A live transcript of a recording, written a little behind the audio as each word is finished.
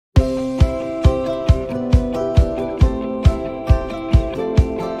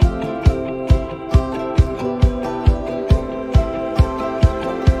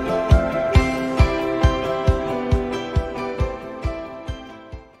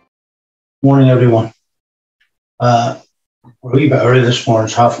Morning, everyone. We're a wee bit early this morning,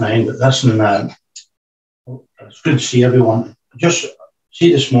 it's 9:30, but listen, it's good to see everyone. Just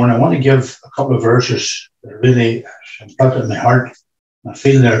see this morning, I want to give a couple of verses that really impacted my heart. I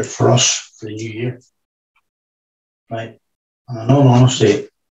feel they're for us for the new year. Right? And in all honesty,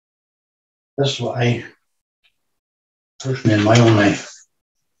 this is what I, personally in my own life,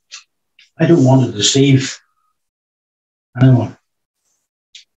 I don't want to deceive anyone.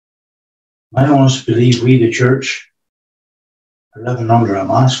 I honestly believe we, the church, are living under a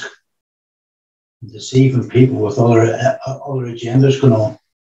mask and deceiving people with other agendas going on,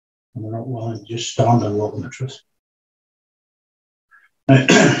 and we're not willing to just stand and walk in the truth. Now,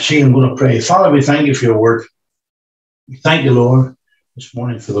 see, I'm going to pray. Father, we thank you for your word. We thank you, Lord, this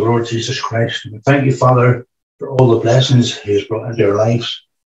morning for the Lord Jesus Christ. And we thank you, Father, for all the blessings he has brought into our lives.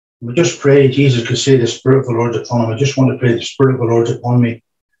 And we just pray, Jesus could say the Spirit of the Lord is upon him. I just want to pray the Spirit of the Lord is upon me.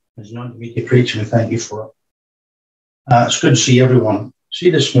 It's not me to preach, and thank you for it. It's good to see everyone. See,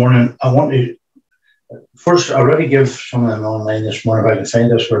 this morning, I want to first, I already give some of them online this morning, if I can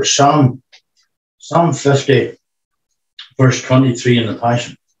find this verse. Psalm 50, verse 23 in the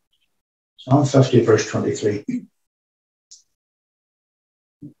Passion. Psalm 50, verse 23.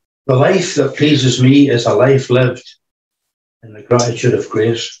 The life that pleases me is a life lived in the gratitude of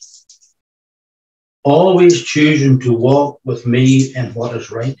grace, always choosing to walk with me in what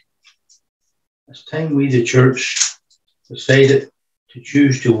is right. It's time we, the church, decided to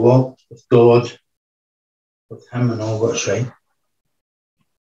choose to walk with God, with him and all what's right.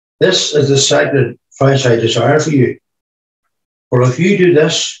 This is the sacrifice I desire for you. For if you do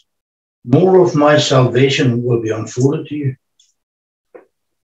this, more of my salvation will be unfolded to you.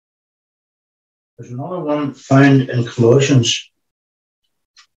 There's another one found in Colossians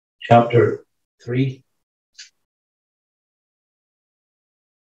chapter 3.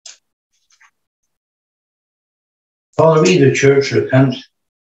 Father, we, the church, repent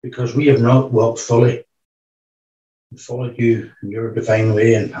because we have not walked fully and followed you in your divine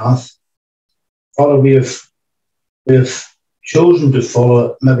way and path. Father, we have chosen to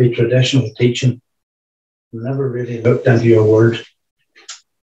follow maybe traditional teaching, never really looked into your word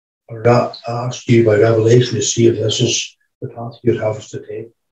or asked you by revelation to see if this is the path you'd have us to take.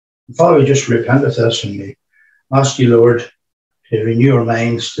 And Father, we just repent of this and we ask you, Lord, to renew our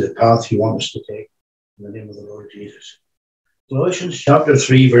minds to the path you want us to take. In the name of the Lord Jesus. Colossians chapter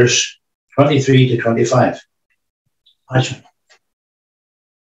 3, verse 23 to 25. Actually,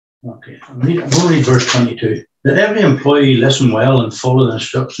 okay, I'm going to read verse 22. Let every employee listen well and follow the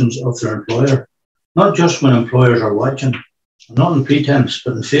instructions of their employer, not just when employers are watching, not in pretense,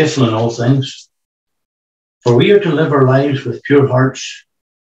 but in faithful in all things. For we are to live our lives with pure hearts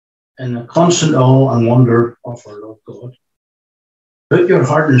in the constant awe and wonder of our Lord God. Put your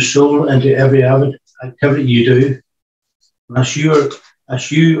heart and soul into every activity you do, as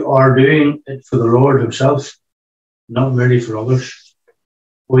you are doing it for the Lord himself, not merely for others.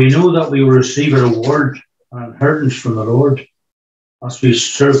 For we know that we will receive a reward, an inheritance from the Lord, as we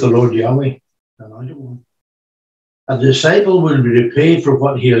serve the Lord Yahweh, the Anointed One. A disciple will be repaid for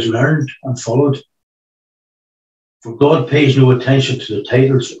what he has learned and followed, for God pays no attention to the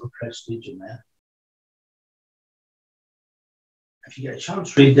titles or prestige of men. If you get a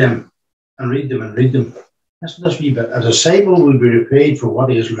chance, read them. Listen to this wee bit. A disciple will be repaid for what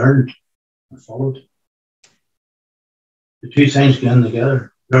he has learned and followed. The two things going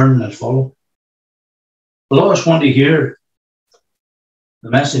together, learn and follow. A lot of us want to hear the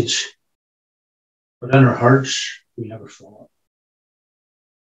message, but in our hearts, we never follow it.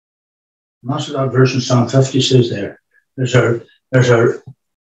 And that's what that verse in Psalm 50 says there. There's our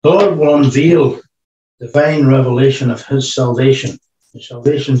God will unveil divine revelation of his salvation. The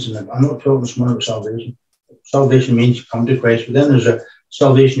salvation's in it. I'm not talking this morning about salvation. Salvation means you come to Christ, but then there's a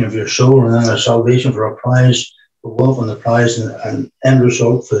salvation of your soul, and then a salvation for a prize, for wealth on the prize, and end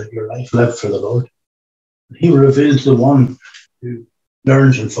result for your life lived for the Lord. And he reveals the one who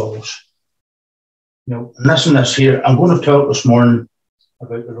learns and follows. You know, and listen to this here. I'm going to talk this morning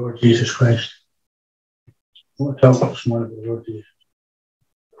about the Lord Jesus Christ. I'm going to talk this morning about the Lord Jesus.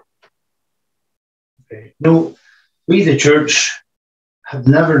 Okay. No, we, the church, have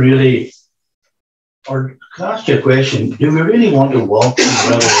never really, or can I ask you a question, do we really want to walk in the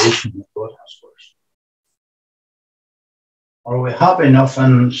revelation that God has for us? Or are we happy enough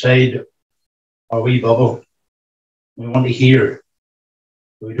inside our wee bubble? We want to hear,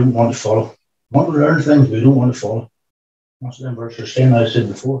 but we don't want to follow. We want to learn things, but we don't want to follow. That's the verse you're saying, I said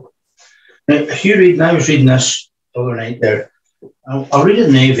before. Now, if you read, and I was reading this the other night there, I'll read it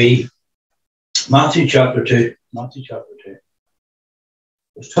in AV, Matthew chapter 2.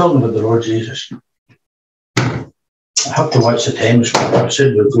 was talking about the Lord Jesus. I have to watch the time. I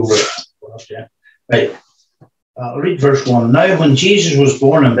said we'll go over it. Right. I'll read verse 1. Now, when Jesus was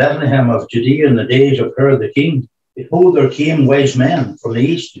born in Bethlehem of Judea in the days of Herod the king, behold, there came wise men from the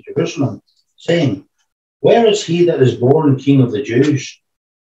east to Jerusalem, saying, where is he that is born King of the Jews?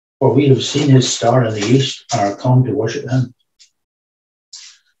 For we have seen his star in the east and are come to worship him.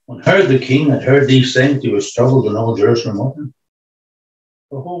 When Herod the king had heard these things, he was troubled in all Jerusalem with him.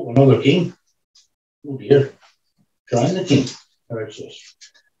 Behold, another king. Oh dear. Trying the king. Herod says.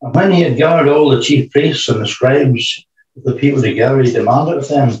 And when he had gathered all the chief priests and the scribes of the people together, he demanded of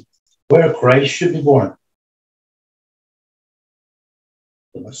them where Christ should be born.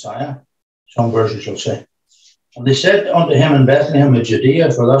 The Messiah, some versions will say. And they said unto him in Bethlehem of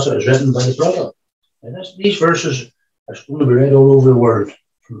Judea, for thus it is written by the prophet. And these verses are going to be read all over the world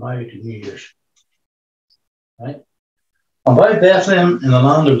from now to New Year's. Right? And by Bethlehem in the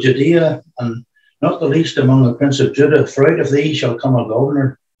land of Judea, and not the least among the prince of Judah, for out of thee shall come a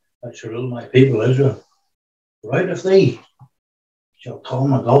governor that shall rule my people Israel. For out of thee shall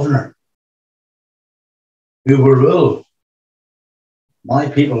come a governor who will rule my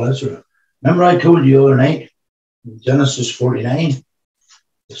people Israel. Remember I told you the other night, in Genesis 49,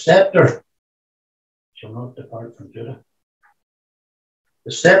 the scepter shall not depart from Judah.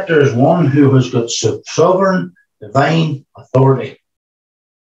 The scepter is one who has got sovereign, divine authority.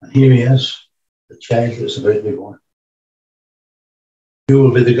 And here he is, the child that's about to be born. Who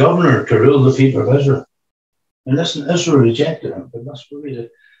will be the governor to rule the people of Israel. And listen, Israel rejected him, but that's what we did.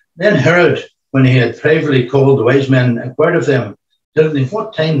 Then Herod, when he had privately called the wise men, inquired of them, telling them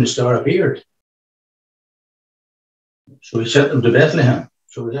what time the star appeared. So he sent them to Bethlehem.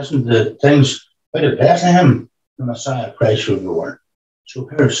 So listen to the things out of Bethlehem, the Messiah Christ will be born. So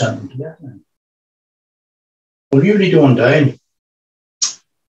Herod sent them to Bethlehem. Well, you read on down.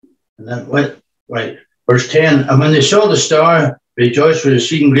 And then went, right, verse 10. And when they saw the star, rejoiced with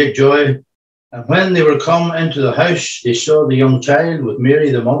exceeding great joy. And when they were come into the house, they saw the young child with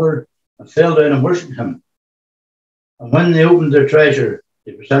Mary the mother, and fell down and worshipped him. And when they opened their treasure,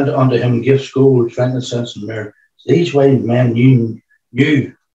 they presented unto him gifts, gold, frankincense, and myrrh. So these wise men knew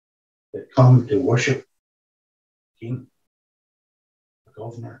that come to worship the king, the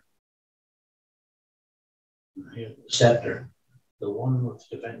governor, and here the scepter, the one with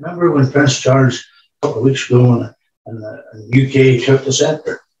the divine. Remember when Prince Charles a couple of weeks ago in the UK took the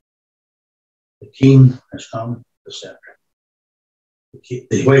scepter? The king has come, the scepter.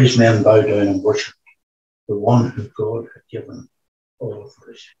 The wise men bow down and worship the one who God had given all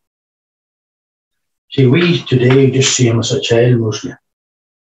authority. See, we today just see him as a child mostly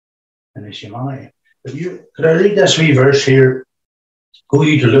in his humanity. But could I read this wee verse here? Go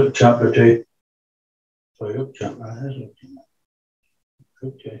you to Luke chapter 2. Sorry, Luke chapter.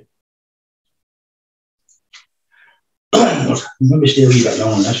 Luke 2. Maybe stay a wee bit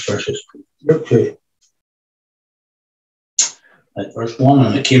long on this verse. Luke 2. At verse 1,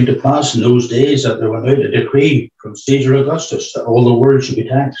 and it came to pass in those days that there went out a decree from Caesar Augustus that all the world should be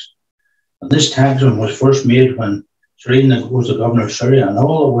taxed. And this taxing was first made when Cyrene was the governor of Syria, and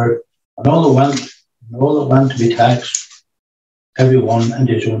all that went to be taxed, every one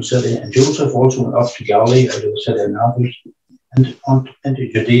into his own city. And Joseph also went up to Galilee out of the city of Nazareth, and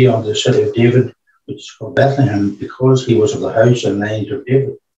into Judea, unto the city of David, which is called Bethlehem, because he was of the house and lineage of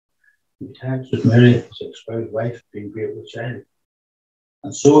David. To be taxed with Mary, his espoused wife, being great with child.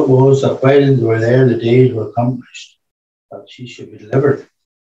 And so it was that while they were there, the days were accomplished, that she should be delivered.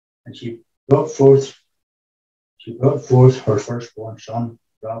 And she brought forth her firstborn son,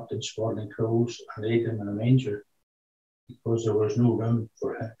 wrapped in swaddling clothes, and laid him in a manger, because there was no room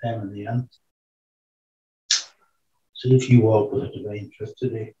for him in the inn. See if you walk with a divine truth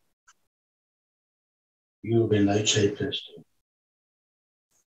today, you'll be an outside place too.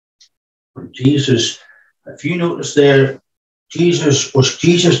 For Jesus, if you notice there, was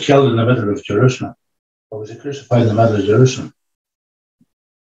Jesus killed in the middle of Jerusalem? Or was he crucified in the middle of Jerusalem?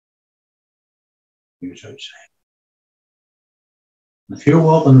 He was outside. And if you're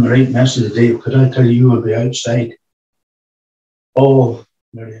walking the right message today, could I tell you will be outside all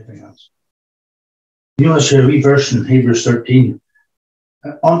nearly everything else? You know, it's a wee verse in Hebrews 13.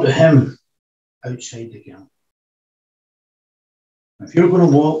 Unto him outside the camp. If you're going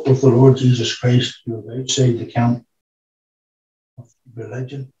to walk with the Lord Jesus Christ, you'll be outside the camp of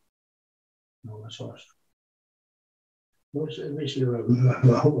religion. No, that's awesome.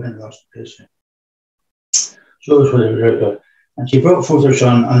 I hope I lost the place. So that's what it was. And she brought forth her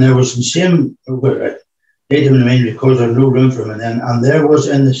son, and there was the same, laid him in the manger because there was no room for him. And there was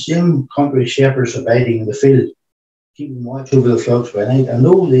in the same country shepherds abiding in the field, keeping watch over the flocks by night. And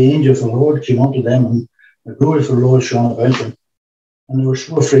lo, the angel of the Lord came unto them, and the glory of the Lord shone about them. And they were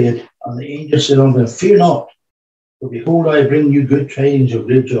so afraid. And the angel said unto them, Fear not, for behold, I bring you good tidings of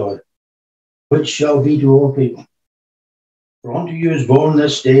great joy, which shall be to all people. For unto you is born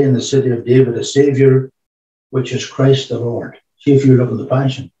this day in the city of David a Saviour, which is Christ the Lord. See if you look at the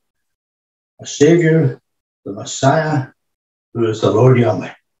Passion. A Saviour, the Messiah, who is the Lord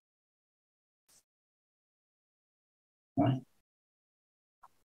Yahweh. Right?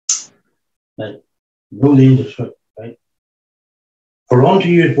 Right. No angels, right? For unto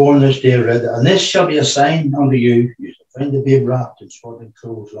you is born this day, read, and this shall be a sign unto you. You shall find the babe wrapped in swaddling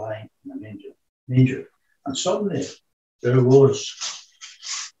clothes, lying in a manger. And suddenly there was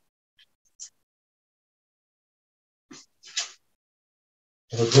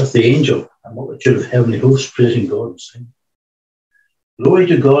with the angel a multitude of heavenly hosts praising God and saying, Glory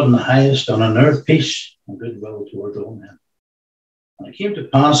to God in the highest, and on earth peace and goodwill towards all men. And it came to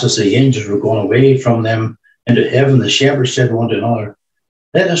pass, as the angels were gone away from them into heaven, the shepherds said one to another,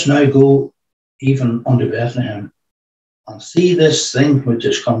 Let us now go even unto Bethlehem, and see this thing which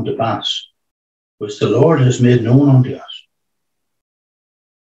is come to pass, which the Lord has made known unto us.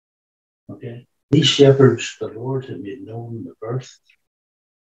 Okay? These shepherds, the Lord had made known the birth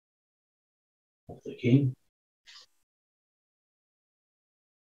of the King.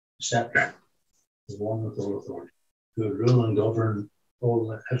 The scepter, the one with all authority, who would rule and govern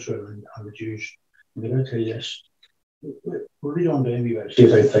all Israel and the Jews. I'm going to tell you this. We'll read on down, we better see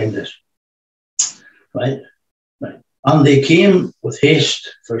if I find this. Right? Right. And they came with haste,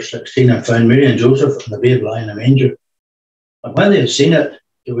 verse 16, and found Mary and Joseph and the babe lying in a manger. And when they had seen it,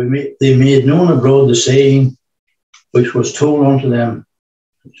 they made known abroad the saying which was told unto them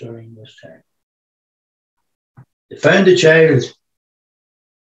concerning this time. They found the child,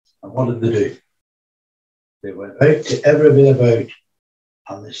 and what did they do? They went out to everybody about,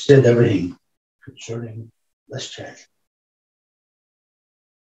 and they said everything concerning this child.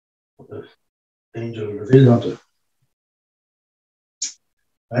 What the angel revealed unto them.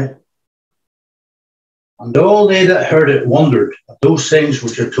 Right? And all they that heard it wondered at those things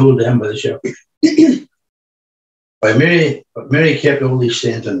which are told them by the shepherds. But Mary kept all these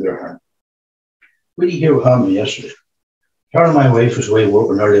sayings in her heart. What did you hear what happened yesterday? Carol, my wife, was away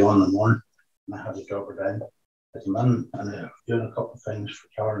working early on in the morning, and I had to drop her down. I came in and I was doing a couple of things for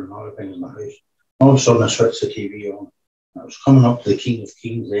Carol and other things in the house. All of a sudden I switched the TV on. I was coming up to the King of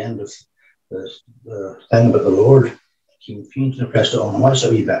Kings, the end of the thing about the Lord, King of Kings, and I pressed it on and watched a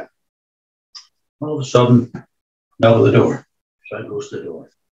wee bit. All of a sudden, knock at the door. So I goes to the door.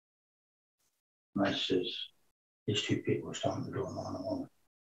 And I says, these two people were standing at the door, man and woman.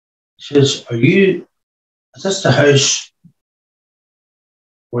 He says, is this the house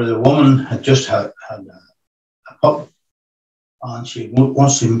where the woman had just had a pup and she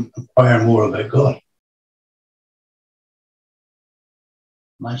wants to inquire more about God?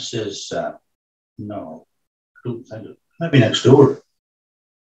 And I says, no, I don't think it. Maybe next door.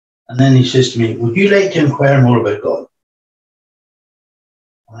 And then he says to me, would you like to inquire more about God?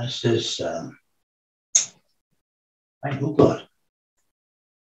 And I says, I know God.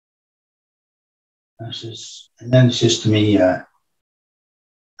 And then he says to me, I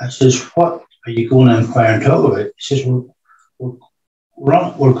says, what are you going to inquire and talk about? He says,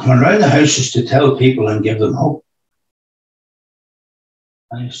 we're coming around the houses to tell people and give them hope.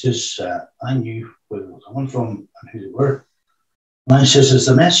 And he says, I knew where they were coming from and who they were. And I says, is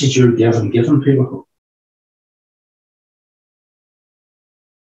the message you're giving people hope?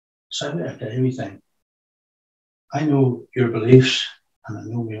 So I tell everything. I know your beliefs and I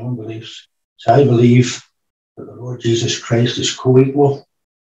know my own beliefs. So I believe that the Lord Jesus Christ is co-equal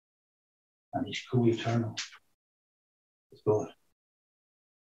and he's co-eternal with God.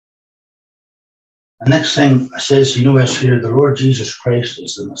 The next thing I says, you know, it's here, the Lord Jesus Christ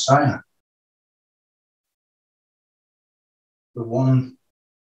is the Messiah. The one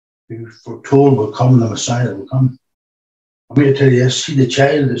who foretold will come, the Messiah will come. I'm going to tell you this, see the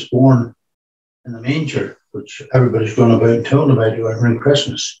child that's born in the manger, which everybody's going about and telling about around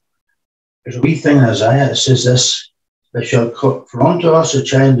Christmas. There's a wee thing in Isaiah that says this, for unto us a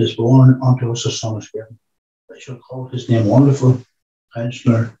child is born, unto us a son is given. They shall call his name Wonderful,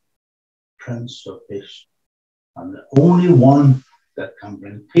 Counsellor, Prince of Peace. And the only one that can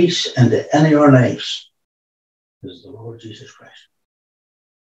bring peace into any of our lives is the Lord Jesus Christ.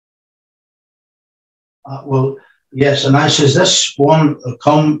 Well, yes, and I says this one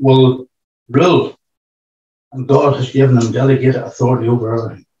will rule, and God has given him delegated authority over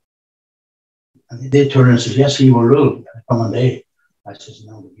everything. And they turn and says, yes, he will rule in the coming day. I says,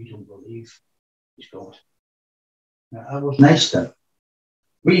 no, but you don't believe he's God. I was nice to him.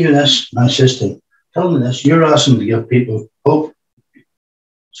 We do this, and I says to him, tell me this, you're asking to give people hope.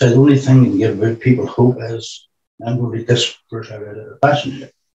 So the only thing you can give people hope is, I'm going to read this verse I read out of the Passion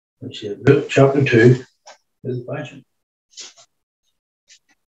here. Let's see, Luke chapter 2 is the Passion.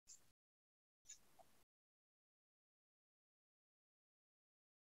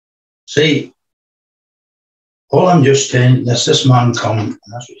 See, all I'm just saying is this man come, and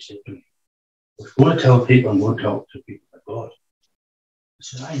that's what he said to me. I was going to tell people, I'm going to talk to people about God. I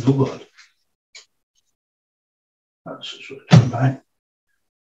said, I know God. That's what I turned back.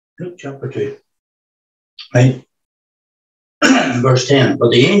 Luke chapter 2. Right? Verse 10.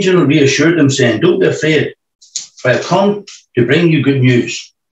 But the angel reassured them, saying, don't be afraid, for I have come to bring you good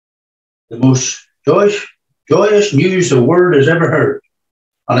news. The most joyous news the world has ever heard.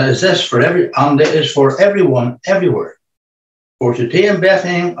 And it is for everyone everywhere. For today in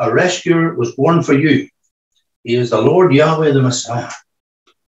Bethlehem a rescuer was born for you. He is the Lord Yahweh the Messiah.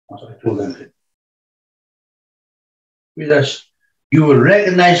 As I told them. Read this. You will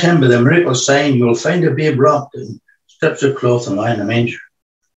recognize him by the miracle sign. You will find a babe wrapped in strips of cloth and lying in a manger.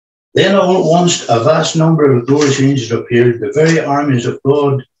 Then all at once a vast number of glorious angels appeared, the very armies of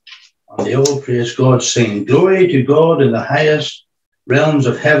God, and they all praised God, saying, glory to God in the highest realms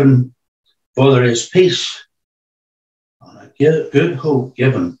of heaven, for there is peace and a good hope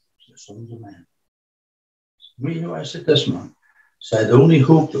given to the sons of men. I said this, man. Said the only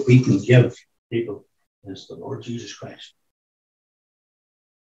hope that we can give people is the Lord Jesus Christ.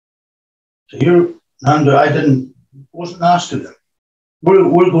 So here, Andrew, wasn't asked to them.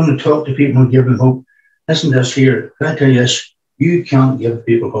 We're going to talk to people and give them hope. Listen to this here. Can I tell you this? You can't give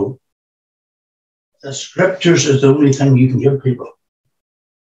people hope. The scriptures is the only thing you can give people,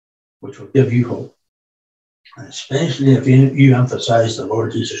 which will give you hope. And especially if you emphasize the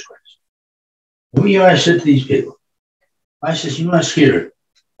Lord Jesus Christ. When I said to these people, I says, you must hear,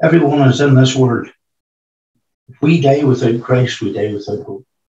 everyone is in this world. If we die without Christ, we die without hope.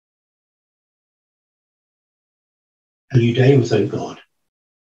 And you die without God.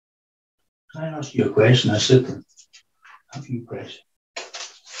 Can I ask you a question? I said to them, have you Christ?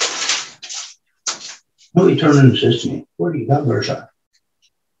 Nobody turned and says to me, where do you got verse at?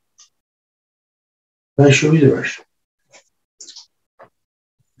 I'll show you the verse.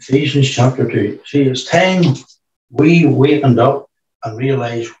 Ephesians chapter 2. See, it's time we wakened up and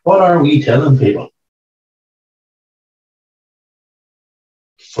realized, what are we telling people?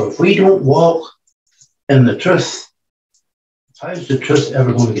 For if we don't walk in the truth, how is the truth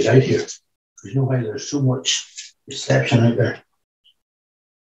ever going to get out here? Because you know why there's so much deception out there.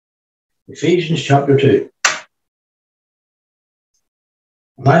 Ephesians chapter 2.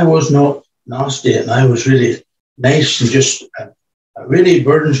 And I was not nasty, and I was really nice, and just it really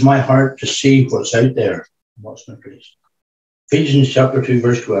burdens my heart to see what's out there and what's been preached. Ephesians chapter 2,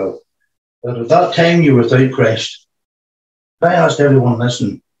 verse 12. But at that time you were without Christ. I asked everyone,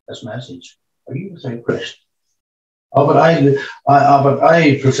 listen, this message, are you without Christ? Oh, but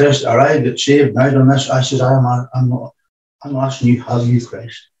I professed, or I get saved now on this. I said, I'm not. I'm asking you, have you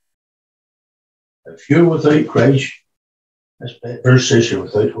Christ? If you're without Christ, this verse says you're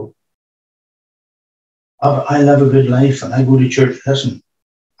without hope. Oh, I live a good life and I go to church. Listen,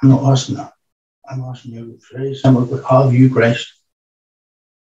 I'm not asking that. I'm asking you, very simple, but have you Christ?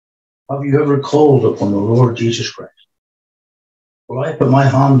 Have you ever called upon the Lord Jesus Christ? Well, I put my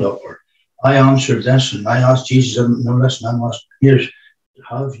hand up, or I answered this, and I asked Jesus, no, listen, I'm asking, here's,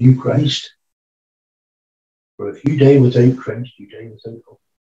 have you Christ? For if you die without Christ, you die without hope.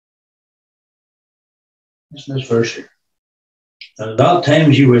 Listen to this verse here. At that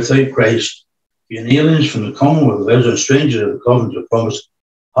time you were without Christ, being aliens from the commonwealth of Israel and strangers of the covenant of promise,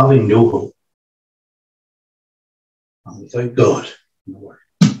 having no hope. And without God in the world.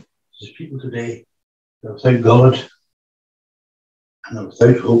 There's people today, they're without God and they're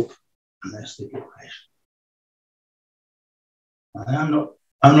without hope unless they get Christ. And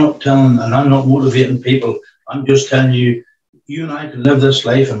I'm not telling, and I'm not motivating people. I'm just telling you, you and I can live this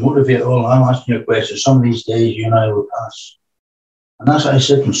life and motivate all. I'm asking you a question. Some of these days you and I will pass. And as I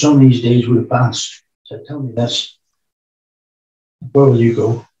said, when some of these days will pass, I said, tell me this, where will you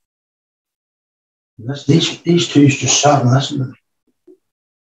go? And these two just sat and listened to me.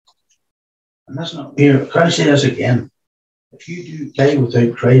 And that's not here. Can I say this again? If you do die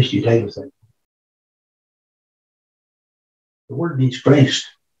without Christ, you die without. The world needs Christ.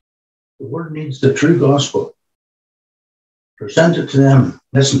 The world needs the true gospel. Present it to them.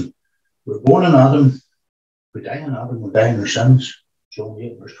 Listen, we're born in Adam. We die in Adam. We die in our sins. John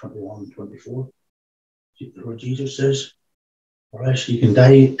 8, verse 21 and 24. See what Jesus says? Or else you can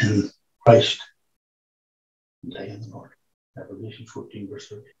die in Christ. and die in the Lord. Revelation 14, verse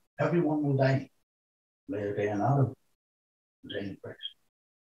 30. Everyone will die. Later day in Adam, die in Christ.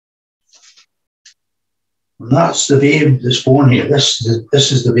 And that's the babe that's born here. This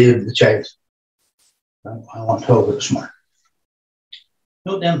is the babe, the child. I want to talk about this morning.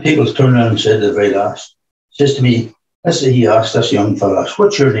 You know, them people turned around and said at the very last, says to me, he asked this young fella,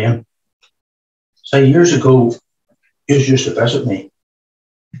 what's your name? Say, years ago, you used to visit me.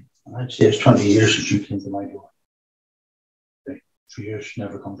 And I'd say it's 20 years since you came to my door. 3 years,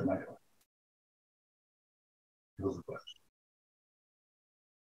 never come to my door.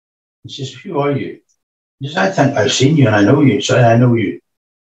 He says, who are you? He says, I think I've seen you and I know you. So I know you.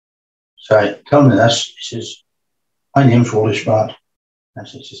 So I tell me this. He says, my name's Wally Spratt. And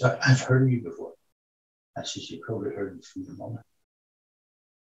he says, I've heard of you before. I says, you probably heard me from your mother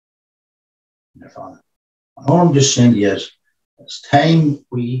and your father. And all I'm just saying to you is, it's time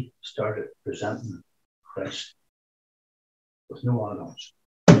we started presenting Christ with no add-ons.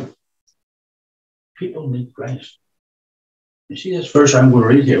 People need Christ. You see this verse I'm going to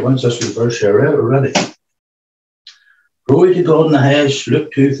read here. Once this verse here already. Glory to God in the highest,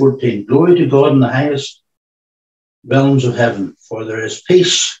 Luke 2:14. Glory to God in the highest realms of heaven, for there is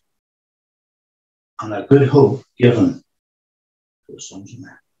peace and a good hope given to the sons of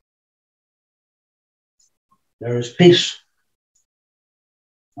men. There is peace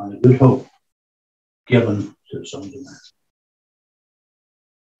and a good hope given to the sons of men.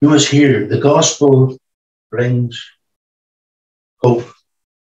 You must hear the gospel brings hope.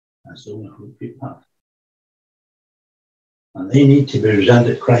 That's the only hope people have. And they need to be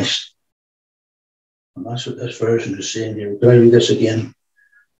presented Christ. And that's what this version is saying here. Do I read this again?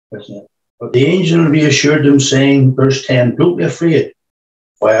 But the angel reassured them, saying, verse 10, don't be afraid,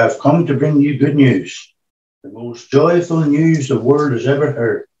 for I have come to bring you good news, the most joyful news the world has ever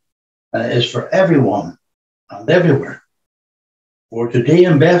heard. And it is for everyone and everywhere. For today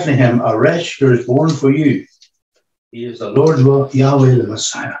in Bethlehem, a rescuer is born for you. He is the Lord Yahweh, the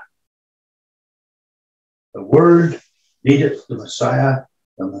Messiah. The world needed the Messiah.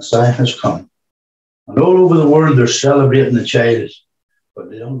 The Messiah has come. And all over the world, they're celebrating the child, but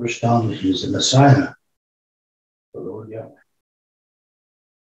they don't understand that he's the Messiah, the Lord Yahweh.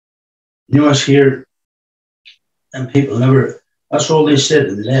 You must hear, and people never, that's all they said,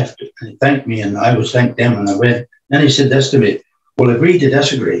 and they left, and they thanked me, and I was thanked them, and I went. Then he said this to me, we'll agree to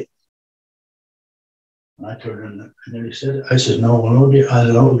disagree. And I turned around, and then he said, I said, no, I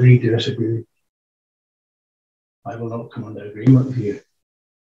will not agree to disagree. I will not come into agreement with you.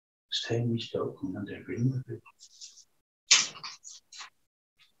 It's time we stop coming into agreement with people.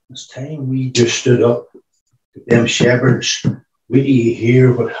 It's time we just stood up to them shepherds. We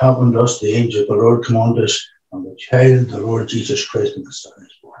hear what happened to us, the angel of the Lord come on us, and the child, the Lord Jesus Christ, and the Son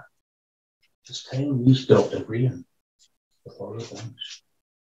is born. It's time we stopped agreeing with other things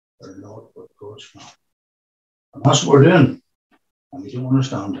that are not what God's plan. And that's what we're doing. And we don't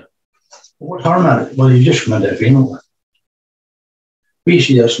understand it. But what harm at it? Well, you just come into agreement with it. We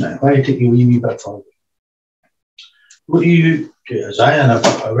see this now. Why take you a wee bit further? What do you do? Isaiah, and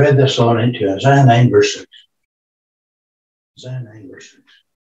I read this on into Isaiah 9, verse 6. Isaiah 9, verse 6.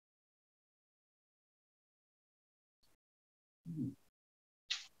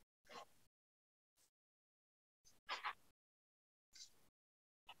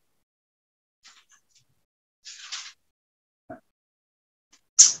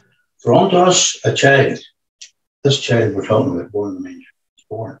 For unto us a child, this child we're talking about, born in the manger, is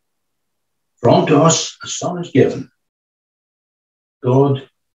born. For unto us a son is given. God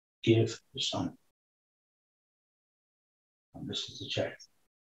gave the Son. And this is the child,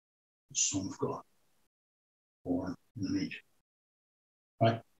 the Son of God, born in the manger.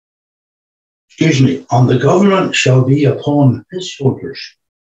 Right? Excuse me. And the government shall be upon his shoulders,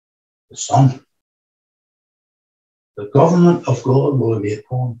 the Son. The government of God will be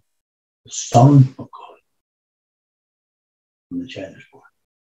upon the Son of God when the child is born.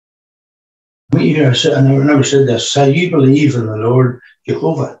 We hear, and I never said this, say you believe in the Lord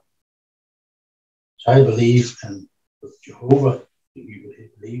Jehovah. So I believe in Jehovah. Do you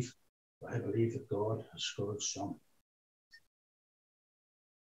believe? I believe that God has God's Son.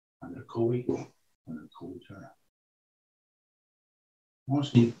 And they're co-equal and they're co-eternal.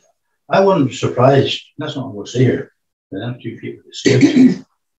 Honestly, I wasn't be surprised. That's not what I'm going to say here. That them two people escaped.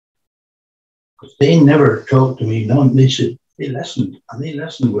 Because they never talked to me. No, they said, they listened. And they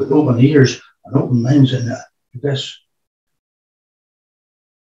listened with open ears and open minds in this.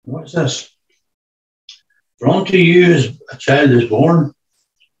 What's this? For unto you a child is born,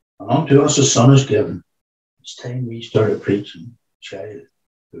 and unto us a son is given. It's time we started preaching the child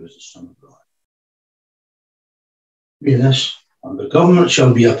who is the Son of God. Read this. And the government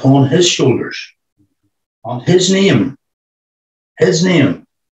shall be upon his shoulders. And his name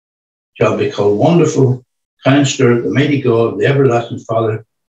shall be called Wonderful, Counsellor, the Mighty God, the Everlasting Father,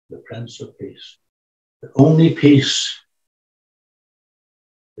 the Prince of Peace. The only peace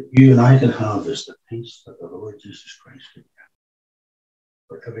that you and I can have is the peace that the Lord Jesus Christ can give.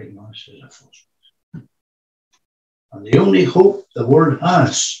 For every noise is a false one. And the only hope the world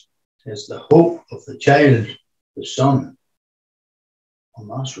has is the hope of the child, the Son. And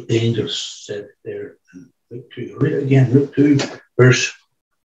that's what the angels said there in Luke 2. Read it again, Luke 2, verse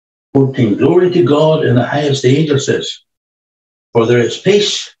 14. Glory to God in the highest, the angel says, for there is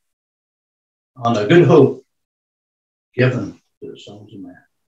peace and a good hope given to the sons of men.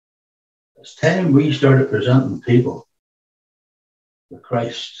 It's time we started presenting people the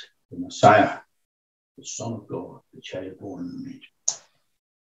Christ, the Messiah, the Son of God, the child born in the manger.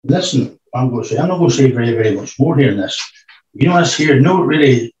 Listen, I'm not going to say very, very much more here in this. You know, us here, no,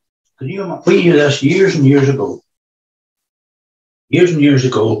 really, we knew this years and years ago. Years and years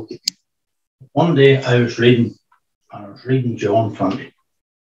ago, one day I was reading John 20.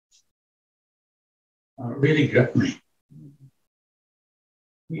 And it really gripped me.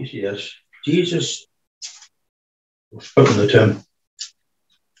 You see this. Jesus was put in the tomb.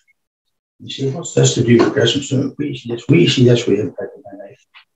 You see, what's this to do with Christmas? We see this way impacting my life.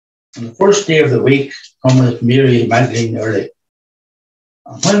 On the first day of the week, cometh Mary Magdalene early.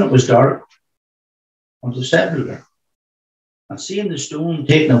 And when it was dark, unto the sepulchre. And seeing the stone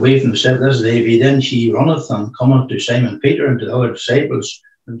taken away from the sepulchre, then she runneth and cometh to Simon Peter and to the other disciples,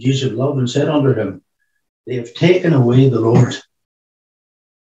 whom Jesus loved, and said unto him, they have taken away the Lord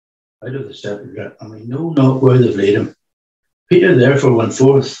out of the sepulchre, and we know not where they've laid him. Peter therefore went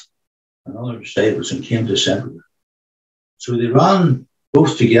forth, and other disciples, and came to the sepulchre. So they ran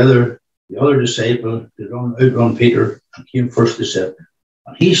both together, the other disciple, they outrun Peter, and came first to the sepulchre.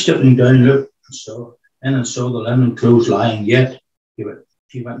 And he, stooping down, looked and saw the linen clothes lying, yet he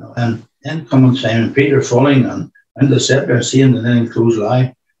went not in. Then cometh Simon Peter, falling and into the sepulchre, and seeing the linen clothes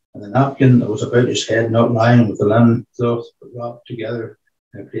lie, and the napkin that was about his head not lying with the linen cloth, but wrapped together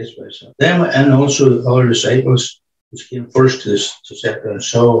in a place by itself. Then went in also the other disciples, which came first to the sepulchre, and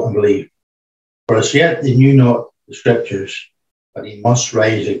saw and believed. For as yet they knew not the scriptures, but he must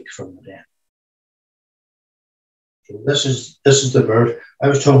rise from the dead. So this is the birth. I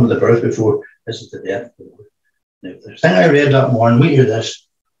was talking about the birth before. This is the death of the Lord. Now, the thing I read that morning, we hear this.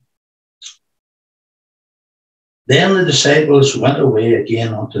 Then the disciples went away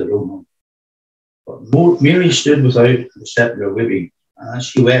again unto the Roman. But Mary stood without the sepulchre weeping. And as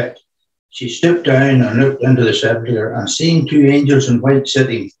she wept, she stooped down and looked into the sepulchre, and seeing two angels in white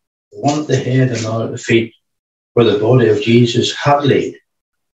sitting, one at the head and the other at the feet, where the body of Jesus had laid.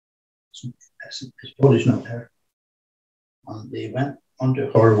 His body's not there. And they went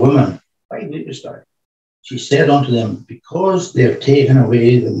unto her, woman, why weepest thou? She said unto them, because they have taken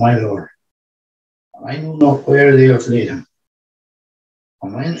away my Lord, and I know not where they have laid him.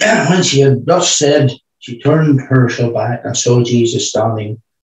 And when she had thus said, she turned herself back and saw Jesus standing,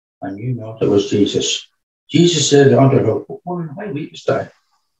 and knew not it was Jesus. Jesus said unto her, woman, why weepest thou?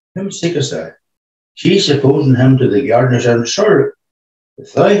 Whom seekest thou? She, supposing him to the gardener, said, sir,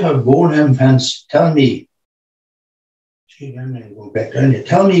 if thou have borne him hence, tell me.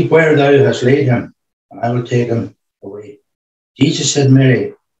 Tell me where thou hast laid him, and I will take him away. Jesus said,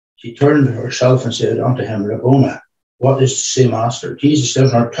 Mary. She turned herself and said unto him, Rabboni, what is to say, Master? Jesus said,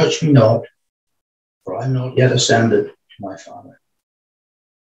 touch me not, for I am not yet ascended to my Father.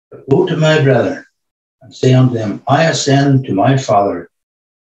 But go to my brethren, and say unto them, I ascend to my Father,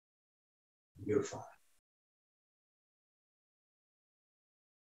 your Father,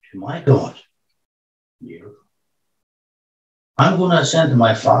 to my God, your God. I'm going to ascend to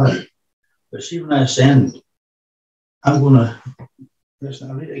my Father. But see, when I ascend, I'm going to,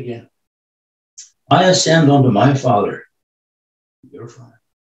 listen, I'll read it again. I ascend unto my Father, your Father.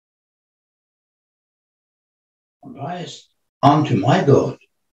 And I unto my God,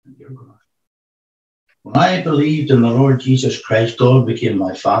 your God. When I believed in the Lord Jesus Christ, God became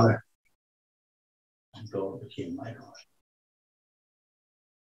my Father, and God became my God.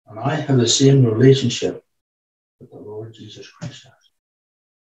 And I have the same relationship that the Lord Jesus Christ has.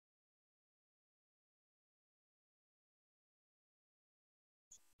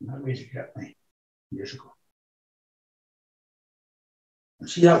 And that really kept me years ago. And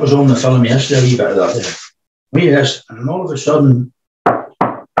see, that was on the film yesterday, a wee bit of that there. We yes, and all of a sudden,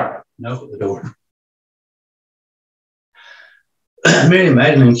 knock at the door. Mary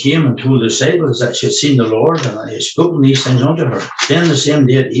Magdalene came and told the disciples that she had seen the Lord, and he had spoken these things unto her. Then the same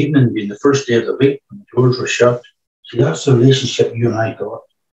day at evening, being the first day of the week, when the doors were shut, See, that's the relationship you and I got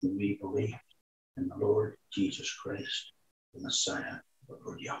when we believe in the Lord Jesus Christ, the Messiah, the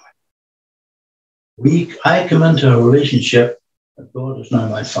Lord Yahweh. I come into a relationship that God is now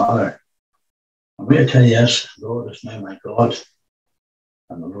my Father. I'm going to tell you this, God is now my God,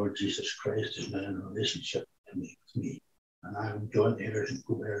 and the Lord Jesus Christ is now in a relationship to me, with me, and I am joint heirs and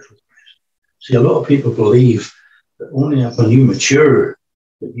co-heirs with Christ. See, a lot of people believe that only when you mature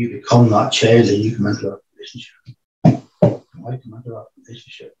that you become that child and you come into that relationship. I come into that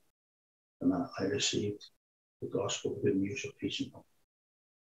relationship and then I received the gospel, the good news of peace and hope.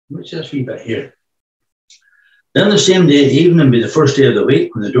 Which is wee bit here. Then the same day, evening, be the first day of the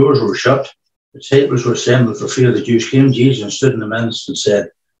week, when the doors were shut, the disciples were assembled for fear of the Jews. Came Jesus and stood in the midst and said,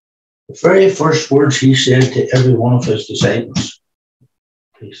 the very first words he said to every one of his disciples,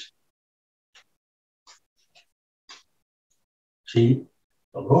 peace. See,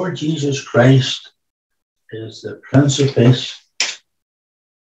 the Lord Jesus Christ is the Prince of Peace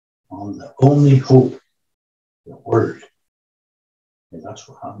and the only hope, the Word. And that's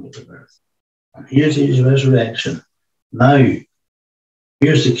what happened at the birth. And here's his resurrection. Now,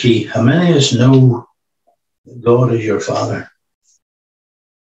 here's the key. How many of us know that God is your Father?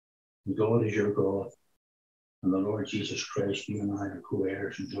 God is your God. And the Lord Jesus Christ, you and I are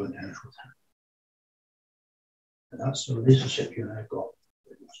co-heirs and joint heirs with him. And that's the relationship you and I got.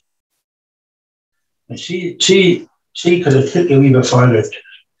 And see, because it took a wee bit farther.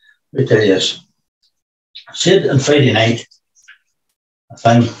 Let me tell you this. I said on Friday night,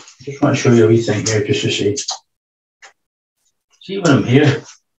 I just want to show you a wee thing here just to see. See when I'm here,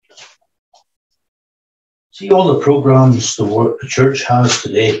 see all the programs the church has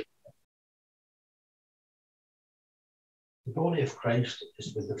today. The body of Christ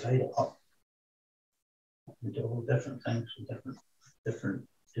has been divided up into all different things, different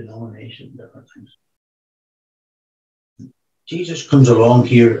denominations, different things. Jesus comes along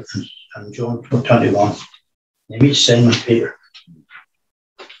here in John 21, and he meets Simon Peter.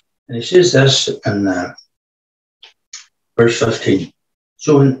 And he says this in verse 15.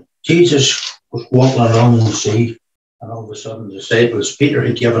 So when Jesus was walking along the sea, and all of a sudden the disciples, Peter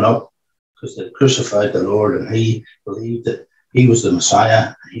had given up because they crucified the Lord, and he believed that he was the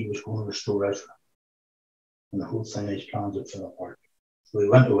Messiah, and he was going to restore Israel. And the whole thing, his plans had fell apart. So he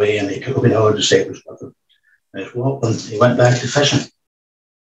went away, and he took away the other disciples with him. And he was walking, he went back to fishing.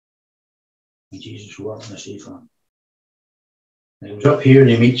 And Jesus was walking the sea for him. And he was up here, and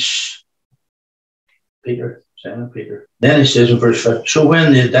he meets Peter, Simon Peter. Then he says in verse 5, so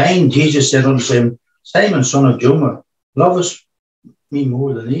when they dined, Jesus said unto him, Simon, son of Jonah, lovest me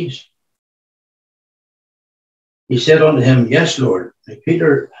more than these? He said unto him, yes, Lord. Now,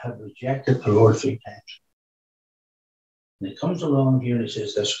 Peter had rejected the Lord 3 times. And he comes along here and he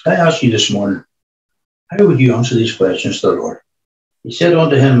says this, can I ask you this morning, how would you answer these questions to the Lord? He said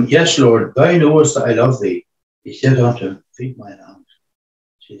unto him, yes, Lord, thou knowest that I love thee. He said unto him, feed my lambs.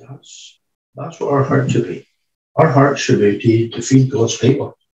 See, that's what our heart should be. Our heart should be to feed God's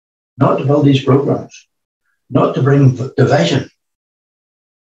people, not to build these programs, not to bring division.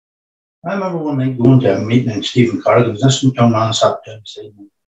 I remember one night going to a meeting in Stephen Carrigan's. This young man sat down beside me.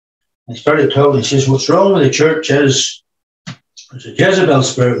 He started talking. He says, what's wrong with the church is there's a Jezebel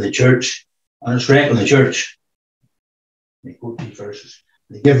spirit in the church, and it's wrecking the church. They quote these verses.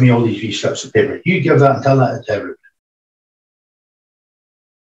 They give me all these wee slips of paper. You give that and tell that to everybody.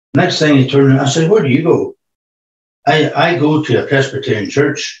 Next thing he turned around, I said, where do you go? I go to a Presbyterian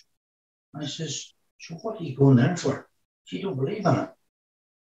church. I says, so what are you going there for? You don't believe in it.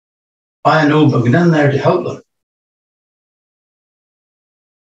 I know, but I'm in there to help them.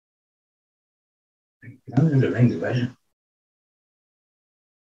 I'm in the ring division.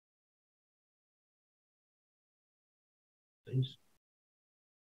 Please.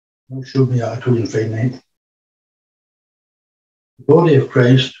 Don't show me how I told you Friday night. The body of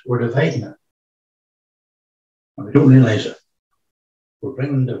Christ, we're dividing it. And we don't realise it. We're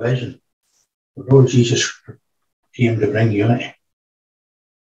bringing division. The Lord Jesus came to bring unity.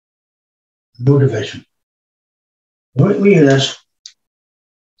 No division. We hear this.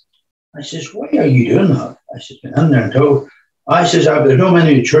 I says, why are you doing that? I says, been in there and told. I says, there's no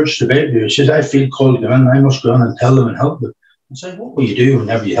many in the church to beg you. He says, I feel called to go in. I must go in and tell them and help them. I said, what will you do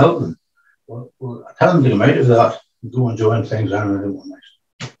whenever you help them? Well, I tell them to come out of that and go and join things I really want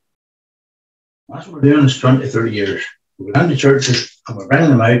next. That's what we're doing this 20, 30 years. We're going into churches and we're bringing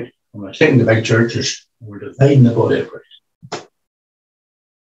them out and we're taking the big churches and we're dividing the body of Christ.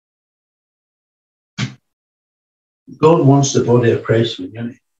 God wants the body of Christ to be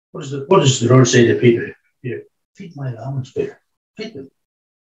unity. What does the Lord say to Peter? Peter, feed my lambs, Peter. Feed them.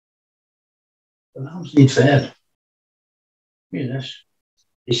 The lambs need fed. Read this.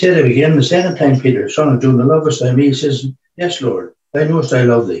 He said it again the second time, Peter, son of John, the lovest thou me? He says, yes, Lord, thou knowest I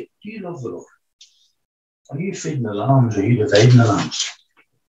love thee. Do you love the Lord? Are you feeding the lambs, or are you dividing the lambs?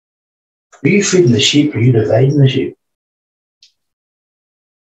 Are you feeding the sheep, or are you dividing the sheep?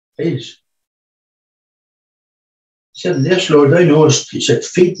 Please. He said, yes, Lord, thou knowest. He said,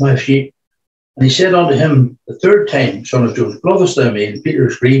 feed my sheep. And he said unto him the third time, son of John, lovest thou me? And Peter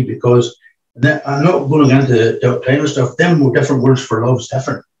agreed, because I'm not going into the doctrinal stuff. Them were different words for love's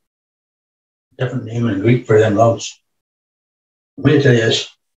different. Different name in Greek for them loves. I'm going to tell you this.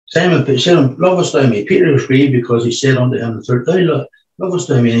 Simon said, lovest thou me? Peter agreed, because he said unto him the third, thou lovest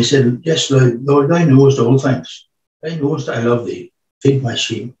thou me? And he said, yes, Lord, thou knowest all things. Thou knowest I love thee. Feed my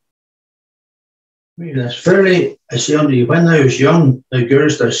sheep. Read this. Verily I say unto you, when thou art young, thou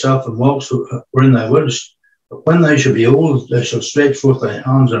girdest thyself and walkest wherein thou wouldest. But when thou shalt be old, thou shalt stretch forth thy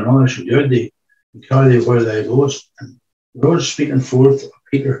hands, and another shall gird thee, and carry thee where thou goest. And the Lord is speaking forth of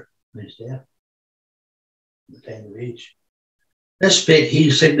Peter in his death, in the time of age. This spake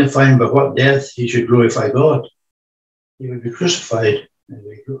he, signifying by what death he should glorify God. He would be crucified, and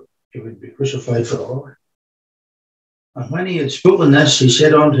he would be crucified for the Lord. And when he had spoken this, he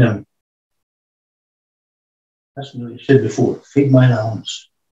said unto him, that's what he said before, feed my lambs,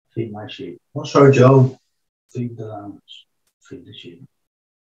 feed my sheep. What's our job? Feed the lambs, feed the sheep.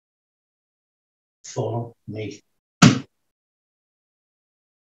 Follow me.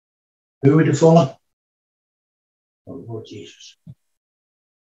 Who would you follow? Oh, Lord Jesus.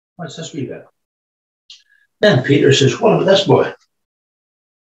 What's this we got? Then Peter says, what about this boy?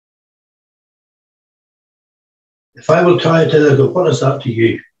 If I will try to tell you, what is that to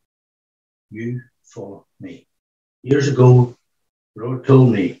you? You follow me. Years ago, the Lord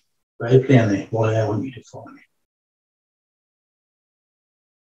told me very plainly, why I want you to follow me.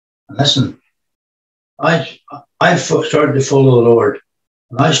 And listen, I started to follow the Lord,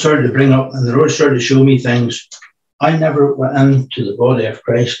 and I started to bring up, and the Lord started to show me things. I never went into the body of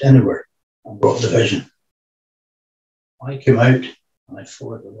Christ anywhere and brought division. I came out and I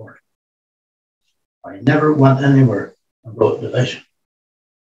followed the Lord. I never went anywhere and brought division.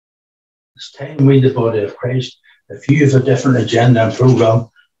 It's time we, the body of Christ, if you have a different agenda and program,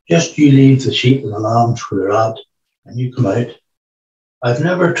 just you leave the sheep and the lambs where they're at, and you come out. I've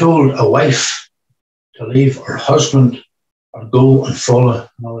never told a wife to leave her husband or go and follow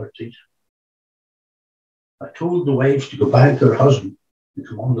another teacher. I told the wife to go back to her husband and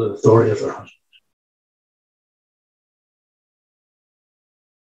come under the authority of her husband.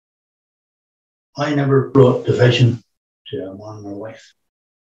 I never brought division to a man or wife.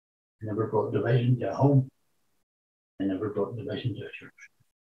 I never brought division to a home. I never brought division to a church.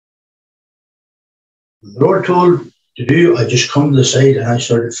 When the Lord told to do, I just come to the side and I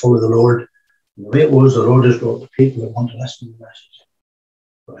started to follow the Lord. And the way it was, the Lord has brought the people that want to listen to the message.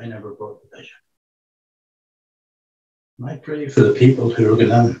 But I never brought division. And I pray for the people who are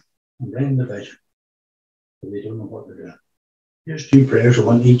going in and bring division, but they don't know what they're doing. Here's two prayers I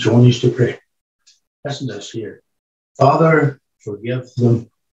want each one of you to pray. Listen to this here. Father, forgive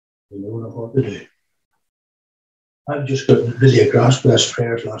them. They don't know what to do. I've just got really a grasp of this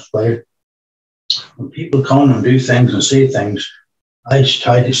prayers last while. When people come and do things and say things, I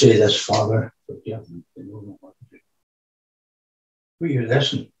try to say this, Father, forgive them. They don't know what to do. Will you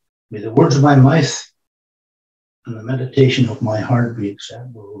listen? May the words of my mouth and the meditation of my heart be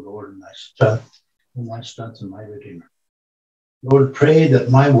acceptable, O Lord, my strength and my Redeemer. Lord, pray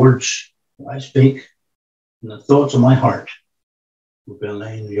that my words, when I speak, and the thoughts of my heart will be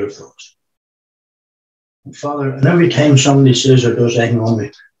aligned with your thoughts. And Father, and every time somebody says or does anything on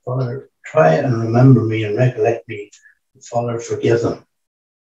me, Father, try and remember me and recollect me. And Father, forgive them.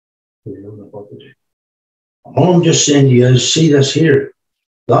 They don't know what to do. And all I'm just saying to you is, see this here.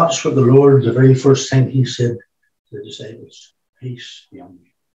 That's what the Lord, the very first thing he said to the disciples, peace be on you.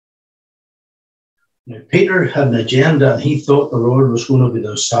 Now, Peter had an agenda, and he thought the Lord was going to be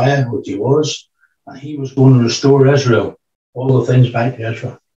the Messiah, which he was, and he was going to restore Israel, all the things back to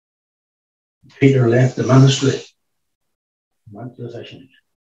Israel. Peter left the ministry and went to the fishing.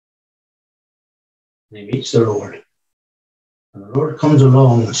 And he meets the Lord. And the Lord comes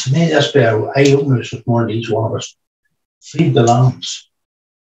along and says, may this be our eye-opener this morning to each one of us. Feed the lambs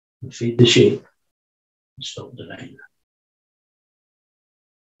and feed the sheep and stop denying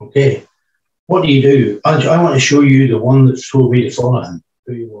them. Okay, what do you do? I want to show you the one that told me to follow him,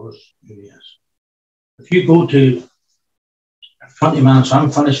 who he was, who he is. If you go to 20 minutes,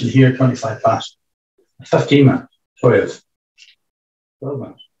 I'm finishing here 25 past. 15 minutes, sorry, 12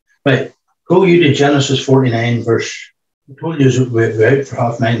 minutes. Right, go you to Genesis 49 verse. I told you we're out for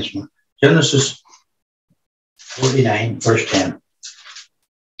 9:30 this morning. Genesis 49, verse 10.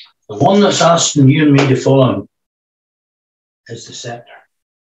 The one that's asking you and me to follow him is the scepter.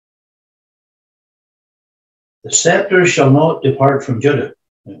 The scepter shall not depart from Judah.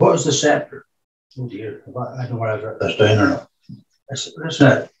 And what is the scepter? Oh dear, I don't know whether I've written this down or not.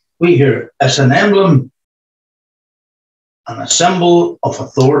 Listen, we hear it's an emblem and a symbol of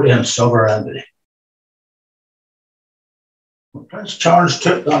authority and sovereignty. When Prince Charles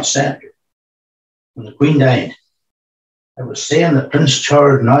took that scepter, when the Queen died, it was saying that Prince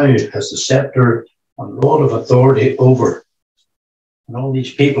Charles now has the scepter and rod of authority over. And all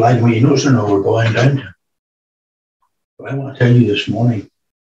these people, I don't notice or know, were going down to him. But I want to tell you this morning,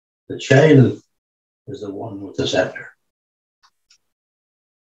 the child is the one with the scepter.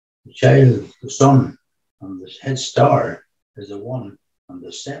 The child, the son, and the head star is the one, and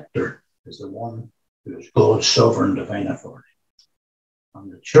the scepter is the one who is God's sovereign divine authority.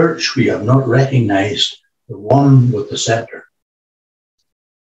 And the church, we have not recognized the one with the scepter,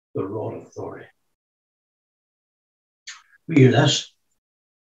 the rod of authority. We hear this.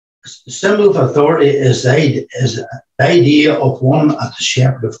 The symbol of authority is the idea of one as the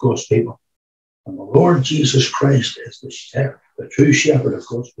shepherd of God's people. And the Lord Jesus Christ is the shepherd, the true shepherd of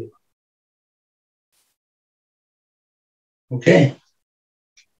God's people. Okay.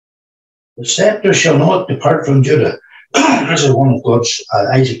 The scepter shall not depart from Judah. This is one of God's,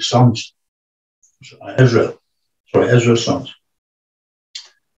 Isaac's sons. Israel's sons.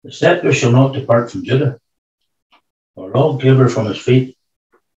 The scepter shall not depart from Judah, or lawgiver from his feet.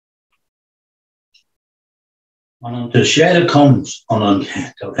 And until Shiloh comes, and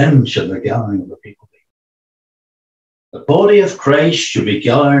until him shall the gathering of the people be. The body of Christ should be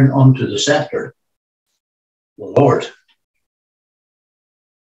gathering unto the scepter, the Lord.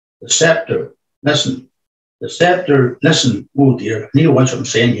 The scepter, listen. The scepter, listen. Oh dear, I need to watch what I'm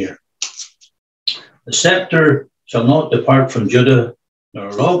saying here. The scepter shall not depart from Judah, nor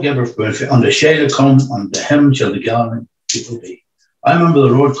a lawgiver from his feet. Until Shiloh come, unto him shall the gathering of the people be. I remember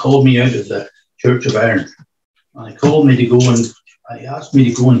the Lord called me out of the Church of Ireland. And he called me to go and he asked me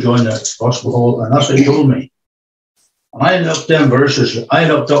to go and join the gospel hall, and that's what he told me. And I looked down verses, I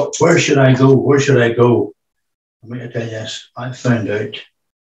looked up, where should I go? Where should I go? I'm going to tell you this, I found out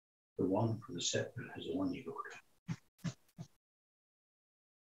the one for the scepter is the one you go to.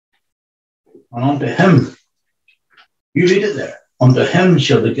 And unto him, you read it there, unto him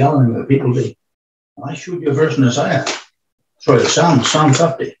shall the gathering of the people be. And I showed you a verse in Isaiah, sorry, Psalm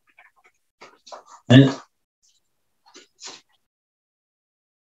 50. And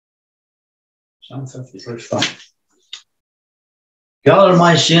Psalm 50, verse 5. Gather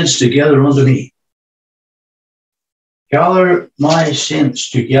my saints together unto me. Gather my saints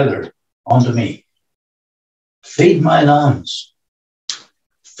together unto me. Feed my lambs.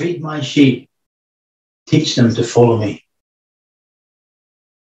 Feed my sheep. Teach them to follow me.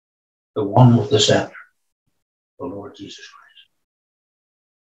 The one with the scepter, the Lord Jesus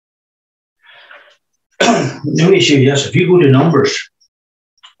Christ. No issue, yes, if you go to Numbers,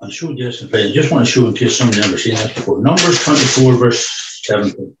 I'll show you this. I just want to show in case somebody never seen this before. Numbers 24, verse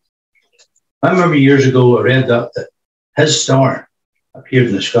 17. I remember years ago I read that his star appeared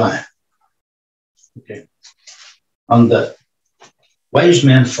in the sky. Okay. And the wise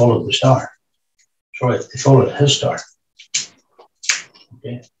men followed the star. Sorry, they followed his star.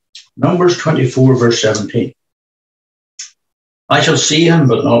 Okay. Numbers 24, verse 17. I shall see him,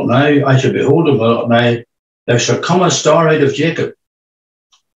 but not now. I shall behold him, but not now. There shall come a star out of Jacob.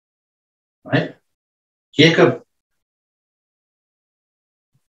 Right? Jacob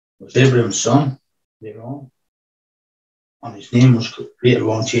was Abraham's son later on. And his name was later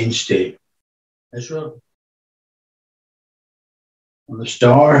on changed to Israel. And the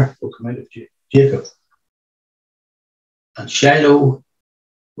star will come out of Jacob. And Shiloh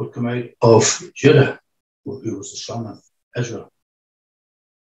would come out of Judah, who was the son of Israel,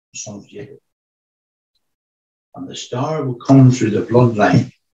 the son of Jacob. And the star will come through the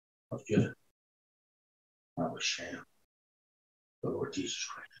bloodline of Judah. That was Shiloh, the Lord Jesus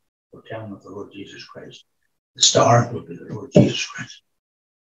Christ. The town of the Lord Jesus Christ. The star will be the Lord Jesus Christ.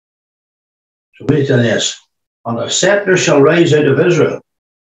 So wait till this. And a scepter shall rise out of Israel.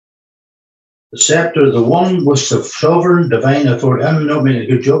 The scepter, the one with the sovereign divine authority. I'm not making a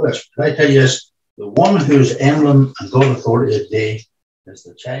good job of this, but I tell you this, the one whose emblem and God authority today is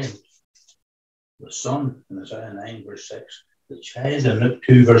the child. The son in Isaiah 9, verse 6. The child in Luke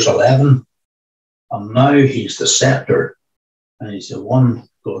 2, verse 11. And now he's the scepter, and he's the one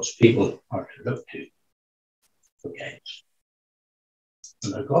God's people are to look to for guidance.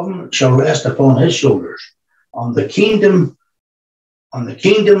 And the government shall rest upon his shoulders. And the kingdom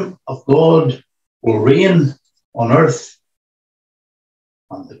of God will reign on earth,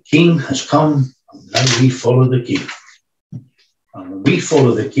 and the King has come, and now we follow the King. And when we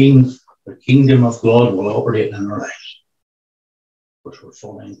follow the King, the kingdom of God will operate in our lives, because we're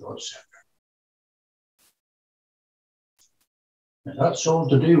following God's scepter. And that's all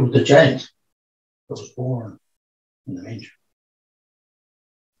to do with the child that was born in the manger.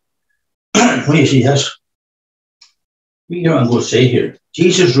 When you see this, we hear I'm going to say here,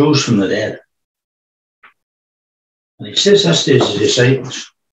 Jesus rose from the dead. And he says this to his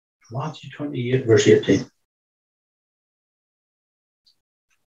disciples, Matthew 28, verse 18.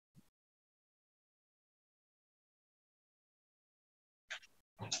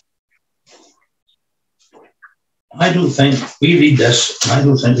 I don't think we read this, and I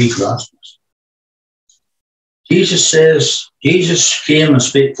don't think we grasp this. Jesus says, Jesus came and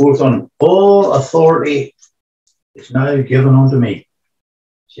spake forth on all authority is now given unto me.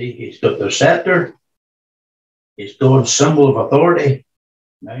 See, he's got the scepter, he's God's symbol of authority.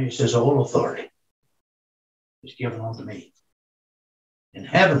 Now he says all authority is given unto me. In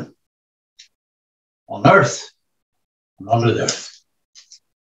heaven, on earth, and under the earth.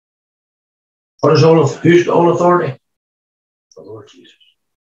 What is who's all authority? The Lord Jesus.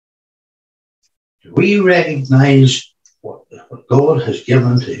 Do we recognize what God has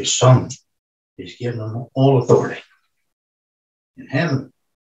given to his Son? He's given him all authority. In heaven,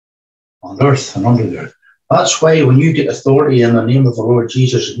 on earth, and under the earth. That's why when you get authority in the name of the Lord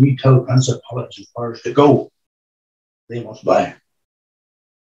Jesus and you tell principalities and powers to go, they must bow.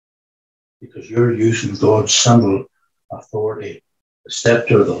 Because you're using God's symbol authority, the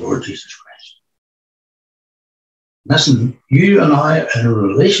scepter of the Lord Jesus Christ. Listen, you and I are in a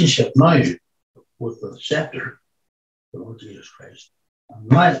relationship now with the scepter, the Lord Jesus Christ. And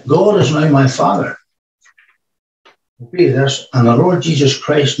God is now my Father. Obey this, and the Lord Jesus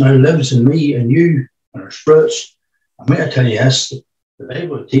Christ now lives in me and you and our spirits. And may I tell you this, the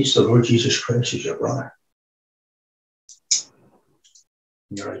Bible teaches the Lord Jesus Christ is your brother.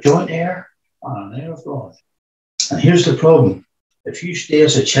 You're a joint heir and an heir of God. And here's the problem. If you stay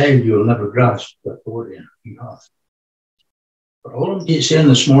as a child, you'll never grasp the authority you have. But all I'm saying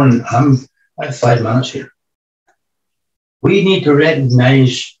this morning, I have 5 minutes here. We need to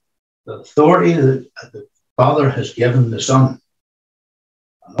recognize the authority that the Father has given the Son.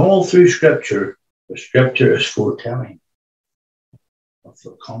 And all through Scripture, the Scripture is foretelling of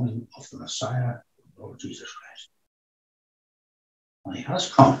the coming of the Messiah, the Lord Jesus Christ. And he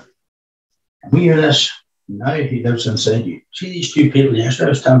has come. And we hear this, now he lives inside you. See these two people yesterday I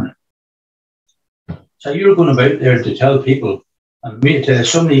was telling you. So you're going about there to tell people, and me tell you,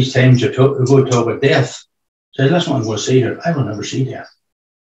 some of these times you go to talk about death. Say, listen, what I'm going to say here, I will never see death.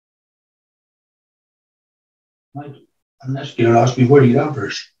 Right? And this girl asked me, where do you get that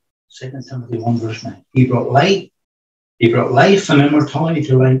verse? 2 Timothy 1 verse 9. He brought light, he brought life and immortality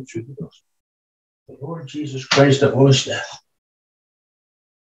to light through the gospel. The Lord Jesus Christ abolished death.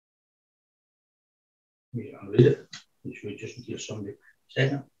 I'll read it. Just in case somebody.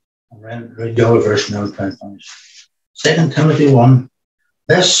 Second, and read the other verse now and try and finish. 2 Timothy 1.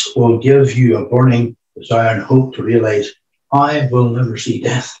 This will give you a burning desire and hope to realize I will never see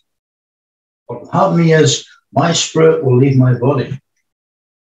death. What will happen to me is my spirit will leave my body.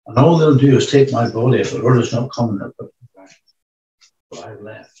 And all they'll do is take my body if the Lord is not coming to put me back. But I've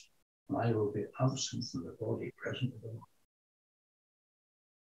left. And I will be absent from the body, present with the Lord.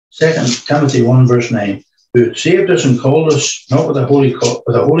 2 Timothy 1 verse 9. Who saved us and called us not with a holy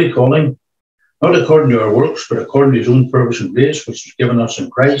calling, not according to our works, but according to his own purpose and grace, which was given us in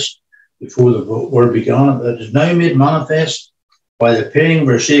Christ before the world began, that is now made manifest by the appearing of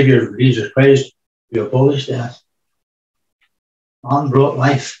our Saviour Jesus Christ, who abolished death and brought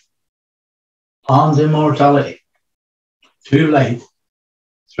life and immortality to light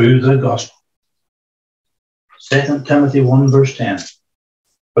through the gospel. 2 Timothy 1 verse 10.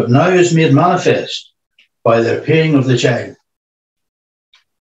 But now is made manifest by the appearing of the child,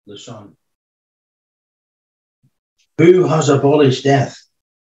 the Son, who has abolished death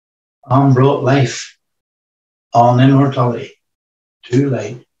and brought life and immortality to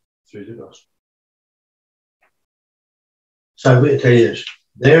light through the gospel. So I'm going to tell you this,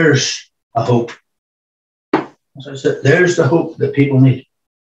 there's a hope. As I said, there's the hope that people need.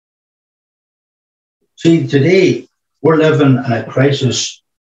 See, today we're living in a crisis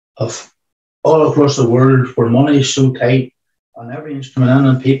of all across the world where money is so tight and everything's coming in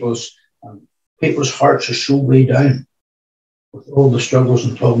and people's hearts are so way down with all the struggles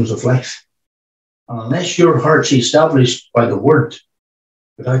and problems of life. And unless your heart's established by the word,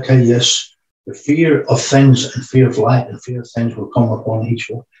 but I tell you this, the fear of things and fear of light and fear of things will come upon each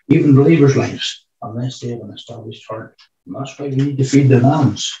one, even believers' lives. unless they have an established heart. And that's why we need to feed the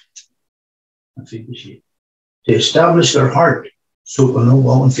lambs and feed the sheep. To establish their heart so it will not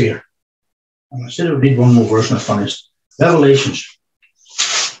walk in fear. And I said I would read one more verse and I finished. Revelations.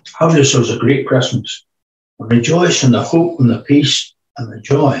 Have yourselves a great Christmas and rejoice in the hope and the peace and the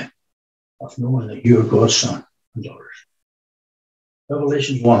joy of knowing that you are God's son and daughters.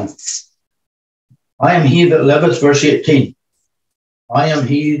 Revelation 1. I am he that liveth, verse 18. I am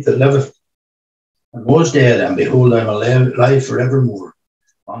he that liveth and was dead, and behold, I am alive forevermore.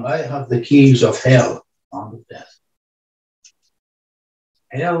 And I have the keys of hell and of death.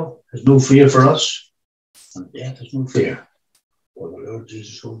 Hell has no fear for us, and death has no fear, for the Lord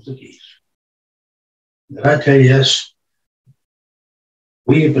Jesus holds the keys. Did I tell you this?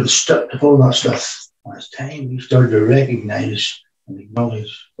 We have been stripped of all that stuff, and it's time we started to recognize and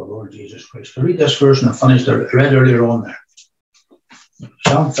acknowledge the Lord Jesus Christ. I read this verse and I finished it. I read earlier on there.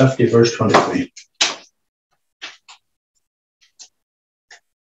 Psalm 50, verse 23.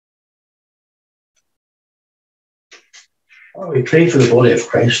 Oh, we pray for the body of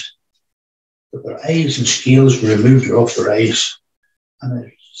Christ, that their eyes and scales were removed off their eyes, and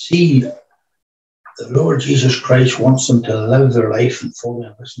they see the Lord Jesus Christ wants them to live their life and follow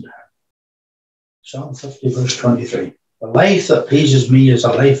and listen to him. Psalm 50, verse 23. The life that pleases me is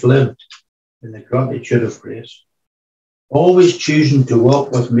a life lived in the gratitude of grace, always choosing to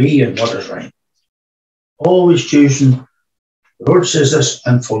walk with me in what is right. Always choosing, the Lord says this,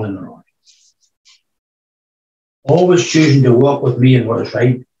 and following the Lord. Always choosing to walk with me in what is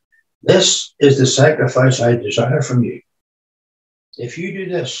right. This is the sacrifice I desire from you. If you do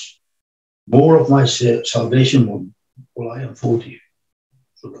this, more of my salvation will I unfold to you.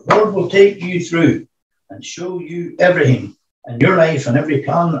 So the Lord will take you through and show you everything in your life and every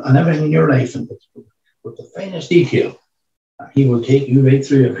plan and everything in your life and with the finest detail. And he will take you right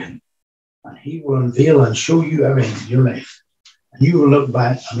through everything. And he will unveil and show you everything in your life. And you will look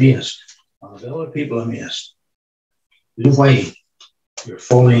back amazed. And the other people amazed. You know why you're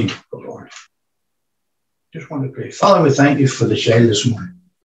following the Lord. Just want to pray. Father, we thank you for the child this morning.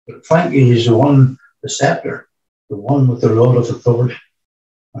 But thank you, he's the one, the scepter, the one with the rod of authority,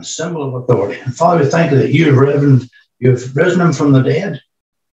 a symbol of authority. And Father, we thank you that you've risen him from the dead,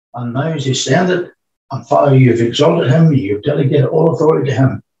 and now he's ascended. And Father, you've exalted him, you've delegated all authority to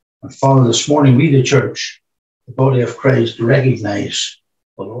him. And Father, this morning we, the church, the body of Christ, recognize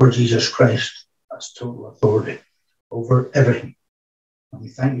the Lord Jesus Christ as total authority over everything. And we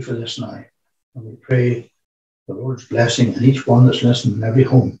thank you for this now. And we pray the Lord's blessing on each one that's listening in every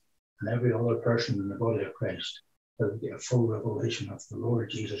home and every other person in the body of Christ, that we get a full revelation of the Lord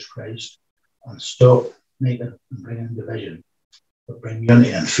Jesus Christ and stop making and bringing division, but bring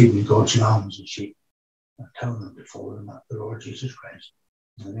unity and feeding God's lambs and sheep and telling them to follow them at the Lord Jesus Christ.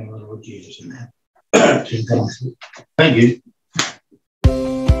 In the name of the Lord Jesus, amen. Thank you.